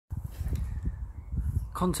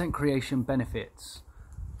Content creation benefits.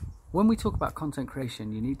 When we talk about content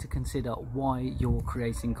creation, you need to consider why you're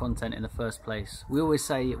creating content in the first place. We always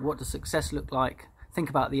say, what does success look like?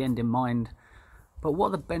 Think about the end in mind. But what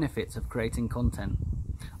are the benefits of creating content?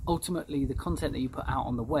 Ultimately, the content that you put out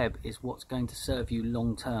on the web is what's going to serve you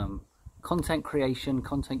long term. Content creation,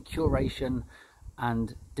 content curation,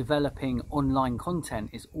 and developing online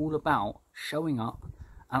content is all about showing up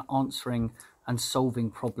and answering and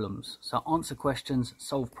solving problems. So answer questions,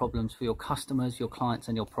 solve problems for your customers, your clients,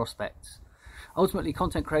 and your prospects. Ultimately,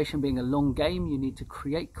 content creation being a long game, you need to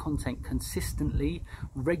create content consistently,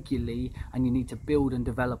 regularly, and you need to build and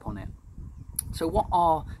develop on it. So what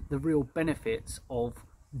are the real benefits of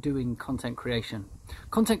doing content creation?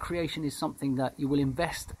 Content creation is something that you will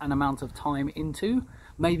invest an amount of time into.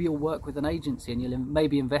 Maybe you'll work with an agency and you'll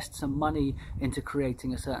maybe invest some money into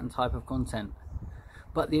creating a certain type of content.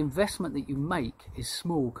 But the investment that you make is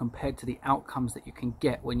small compared to the outcomes that you can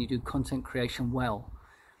get when you do content creation well.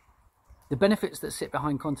 The benefits that sit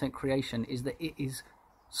behind content creation is that it is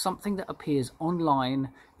something that appears online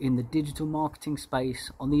in the digital marketing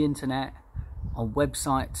space, on the internet, on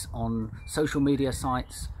websites, on social media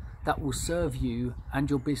sites, that will serve you and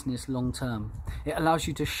your business long term. It allows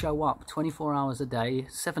you to show up 24 hours a day,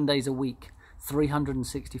 7 days a week,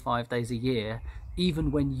 365 days a year,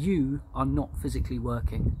 even when you are not physically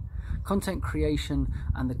working. Content creation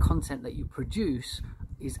and the content that you produce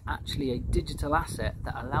is actually a digital asset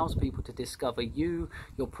that allows people to discover you,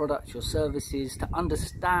 your products, your services, to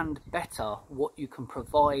understand better what you can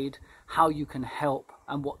provide, how you can help,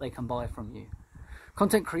 and what they can buy from you.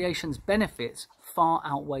 Content creation's benefits far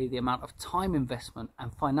outweigh the amount of time investment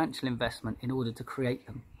and financial investment in order to create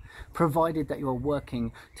them, provided that you are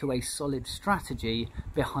working to a solid strategy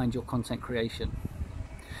behind your content creation.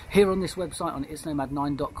 Here on this website on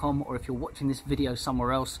itsnomad9.com, or if you're watching this video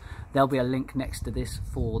somewhere else, there'll be a link next to this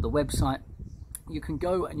for the website. You can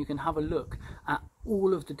go and you can have a look at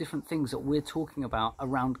all of the different things that we're talking about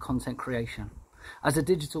around content creation. As a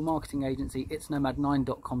digital marketing agency,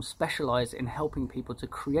 itsnomad9.com specialise in helping people to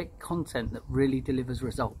create content that really delivers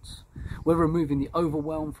results. We're removing the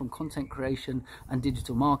overwhelm from content creation and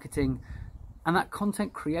digital marketing, and that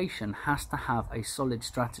content creation has to have a solid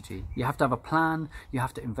strategy. You have to have a plan, you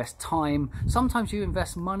have to invest time. Sometimes you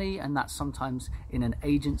invest money, and that's sometimes in an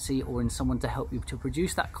agency or in someone to help you to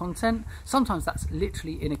produce that content. Sometimes that's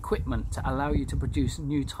literally in equipment to allow you to produce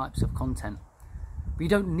new types of content. But you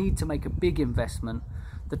don't need to make a big investment.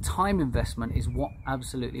 The time investment is what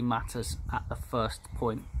absolutely matters at the first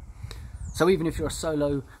point. So even if you're a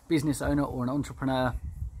solo business owner or an entrepreneur,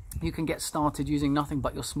 you can get started using nothing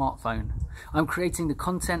but your smartphone. I'm creating the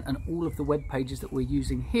content and all of the web pages that we're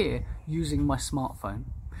using here using my smartphone.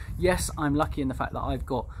 Yes, I'm lucky in the fact that I've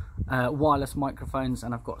got wireless microphones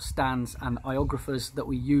and I've got stands and iographers that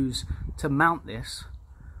we use to mount this,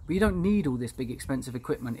 but you don't need all this big expensive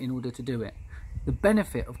equipment in order to do it. The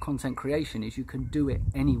benefit of content creation is you can do it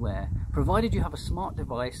anywhere. Provided you have a smart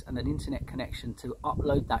device and an internet connection to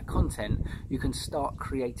upload that content, you can start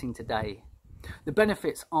creating today. The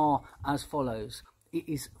benefits are as follows. It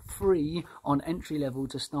is free on entry level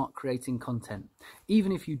to start creating content.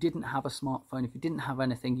 Even if you didn't have a smartphone, if you didn't have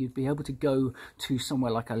anything, you'd be able to go to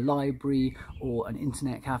somewhere like a library or an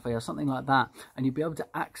internet cafe or something like that, and you'd be able to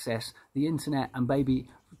access the internet and maybe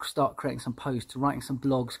start creating some posts, writing some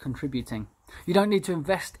blogs, contributing. You don't need to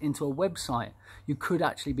invest into a website. You could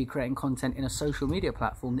actually be creating content in a social media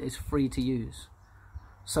platform that is free to use.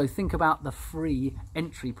 So think about the free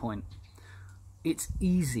entry point. It's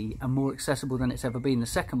easy and more accessible than it's ever been. The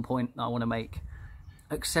second point that I want to make,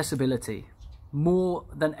 accessibility. More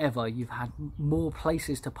than ever, you've had more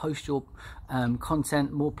places to post your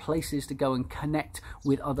content, more places to go and connect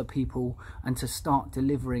with other people and to start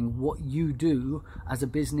delivering what you do as a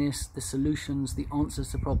business, the solutions, the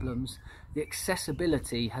answers to problems. The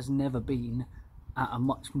accessibility has never been at a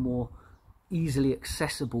much more easily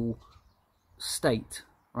accessible state,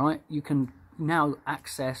 right? You can now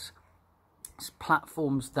access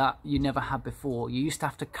platforms that you never had before. You used to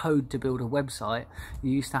have to code to build a website.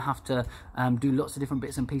 You used to have to do lots of different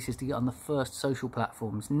bits and pieces to get on the first social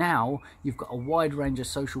platforms. Now you've got a wide range of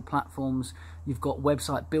social platforms. You've got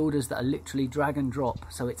website builders that are literally drag and drop,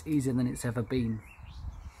 so it's easier than it's ever been.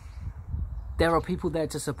 There are people there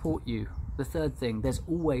to support you. The third thing, there's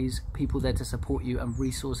always people there to support you and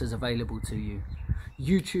resources available to you.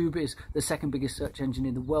 YouTube is the second biggest search engine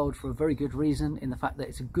in the world for a very good reason, in the fact that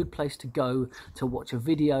it's a good place to go to watch a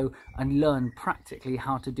video and learn practically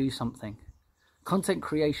how to do something. Content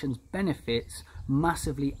creation's benefits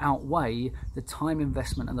massively outweigh the time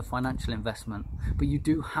investment and the financial investment, but you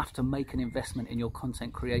do have to make an investment in your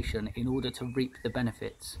content creation in order to reap the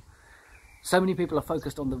benefits. So many people are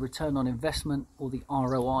focused on the return on investment or the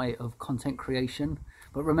ROI of content creation,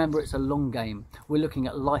 but remember, it's a long game. We're looking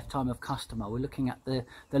at lifetime of customer. We're looking at the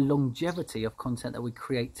longevity of content that we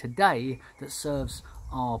create today that serves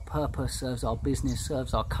our purpose, serves our business,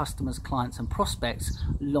 serves our customers, clients and prospects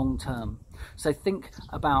long term. So think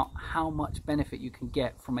about how much benefit you can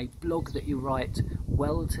get from a blog that you write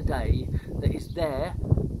well today that is there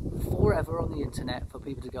forever on the internet for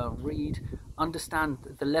people to go and read, understand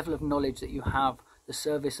the level of knowledge that you have, the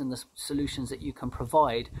service and the solutions that you can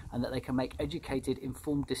provide, and that they can make educated,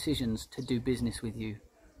 informed decisions to do business with you.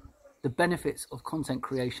 The benefits of content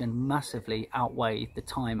creation massively outweigh the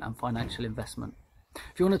time and financial investment.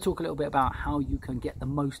 If you want to talk a little bit about how you can get the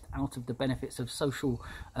most out of the benefits of social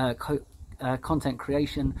content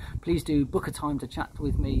creation, please do book a time to chat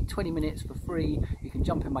with me, 20 minutes for free. You can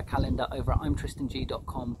jump in my calendar over at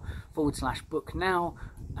imtristang.com/book now.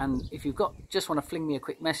 And if you've just want to fling me a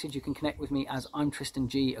quick message, you can connect with me as I'm Tristan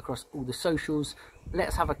G across all the socials.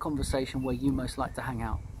 Let's have a conversation where you most like to hang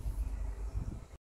out.